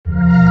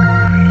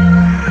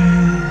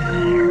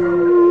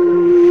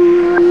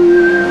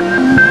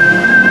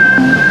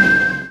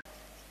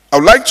I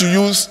would like to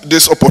use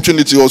this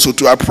opportunity also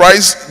to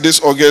apprise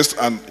this august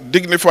and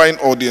dignifying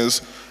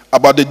audience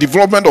about the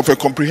development of a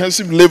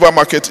comprehensive labor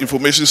market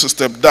information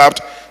system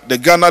dubbed the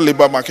Ghana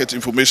Labor Market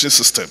Information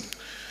System.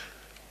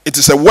 It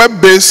is a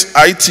web-based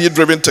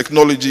IT-driven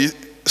technology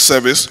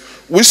service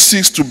which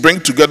seeks to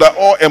bring together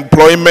all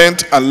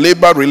employment and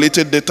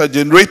labor-related data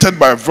generated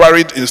by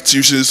varied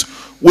institutions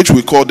which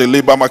we call the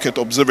labor market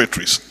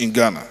observatories in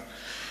Ghana.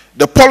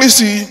 The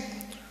policy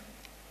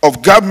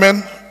of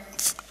government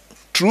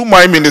through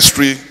my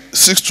ministry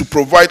seeks to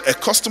provide a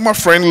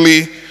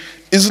customer-friendly,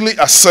 easily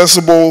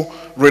accessible,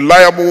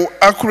 reliable,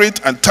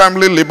 accurate, and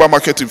timely labor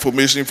market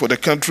information for the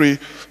country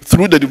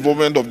through the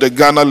development of the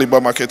Ghana Labor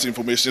Market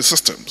Information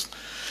Systems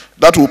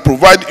that will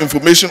provide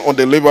information on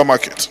the labor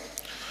market.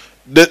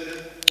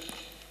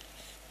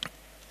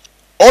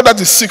 All that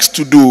it seeks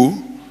to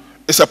do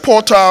is a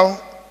portal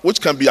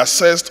which can be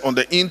accessed on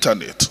the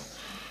internet.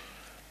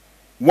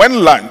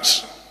 When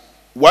launched,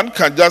 one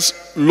can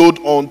just load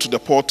on to the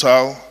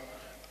portal.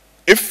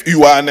 If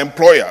you are an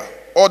employer,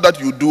 all that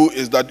you do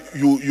is that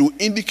you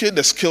indicate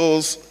the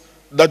skills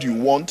that you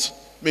want,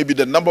 maybe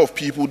the number of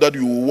people that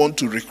you want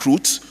to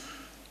recruit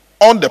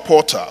on the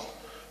portal.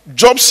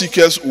 Job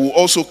seekers will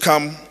also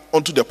come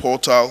onto the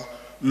portal,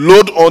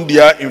 load on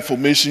their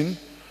information,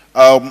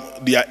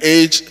 their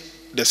age,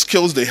 the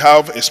skills they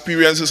have,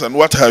 experiences, and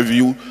what have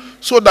you,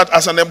 so that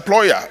as an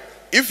employer,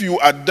 if you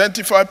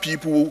identify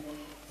people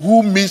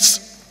who meet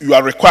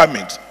your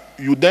requirement,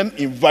 you then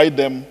invite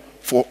them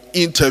for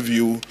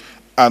interview,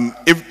 and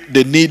if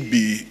the need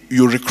be,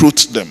 you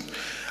recruit them.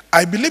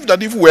 I believe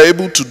that if we're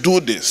able to do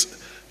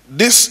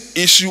this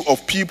issue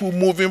of people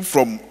moving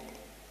from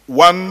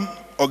one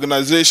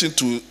organization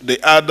to the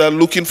other,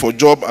 looking for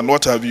job and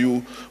what have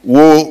you,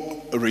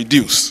 will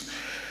reduce.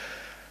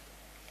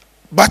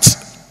 But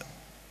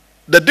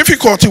the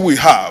difficulty we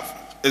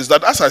have is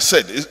that, as I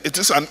said, it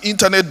is an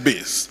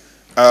internet-based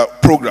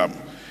program.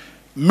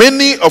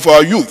 Many of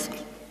our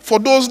youth, for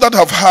those that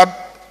have had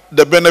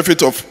the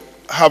benefit of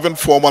having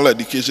formal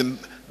education,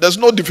 there's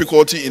no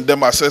difficulty in them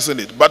accessing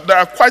it. But there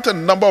are quite a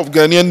number of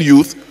Ghanaian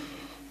youth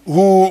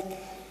who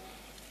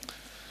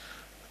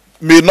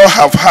may not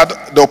have had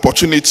the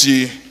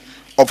opportunity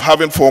of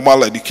having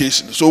formal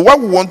education. So what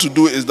we want to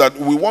do is that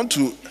we want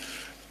to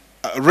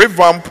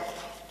revamp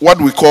what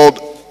we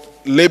call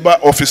labor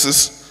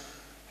offices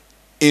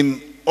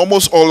in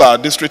almost all our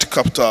district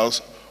capitals,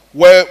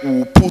 where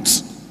we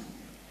put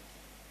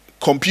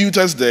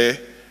computers there.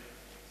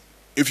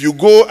 If you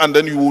go and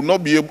then you will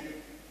not be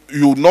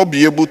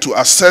able to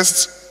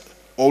access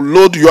or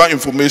load your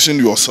information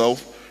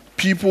yourself,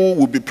 people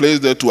will be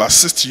placed there to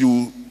assist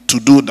you to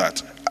do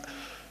that.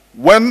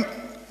 When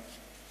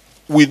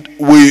we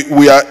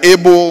are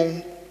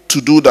able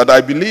to do that,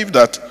 I believe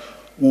that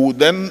we will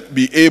then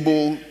be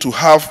able to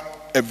have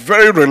a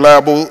very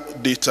reliable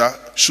data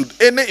should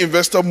any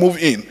investor move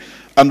in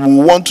and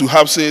we want to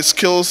have, say,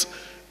 skills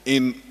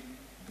in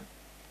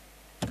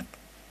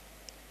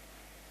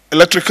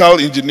electrical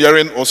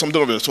engineering or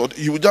something of the sort.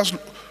 You will just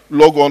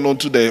log on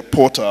onto the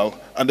portal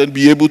and then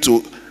be able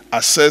to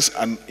assess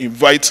and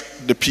invite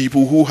the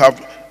people who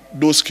have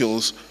those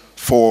skills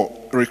for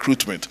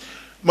recruitment.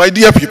 My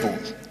dear people,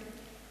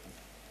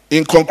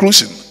 in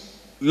conclusion,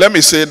 let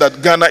me say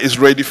that Ghana is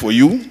ready for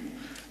you.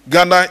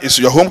 Ghana is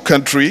your home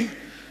country.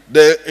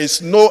 There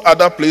is no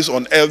other place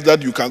on earth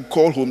that you can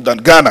call home than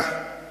Ghana.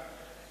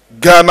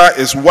 Ghana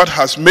is what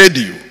has made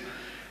you.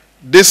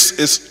 This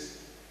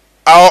is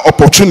our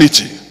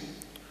opportunity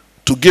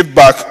to give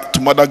back to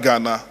Mother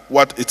Ghana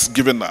what it's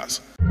given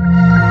us.